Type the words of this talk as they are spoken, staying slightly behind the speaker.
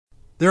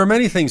There are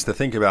many things to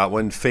think about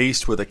when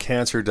faced with a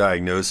cancer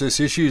diagnosis,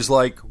 issues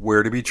like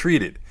where to be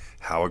treated,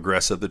 how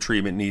aggressive the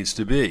treatment needs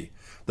to be,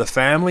 the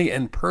family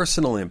and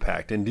personal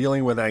impact in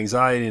dealing with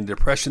anxiety and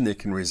depression that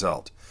can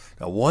result.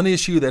 Now, one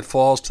issue that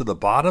falls to the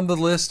bottom of the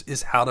list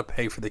is how to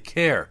pay for the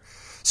care.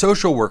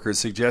 Social workers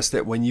suggest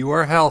that when you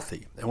are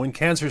healthy and when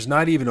cancer is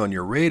not even on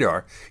your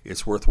radar,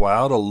 it's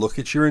worthwhile to look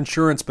at your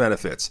insurance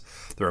benefits.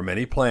 There are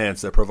many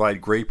plans that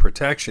provide great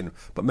protection,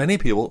 but many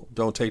people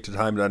don't take the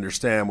time to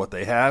understand what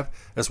they have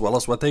as well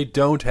as what they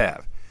don't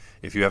have.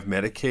 If you have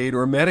Medicaid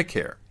or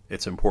Medicare,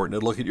 it's important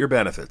to look at your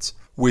benefits.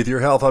 With your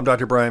health, I'm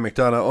Dr. Brian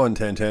McDonough on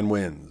 1010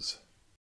 Wins.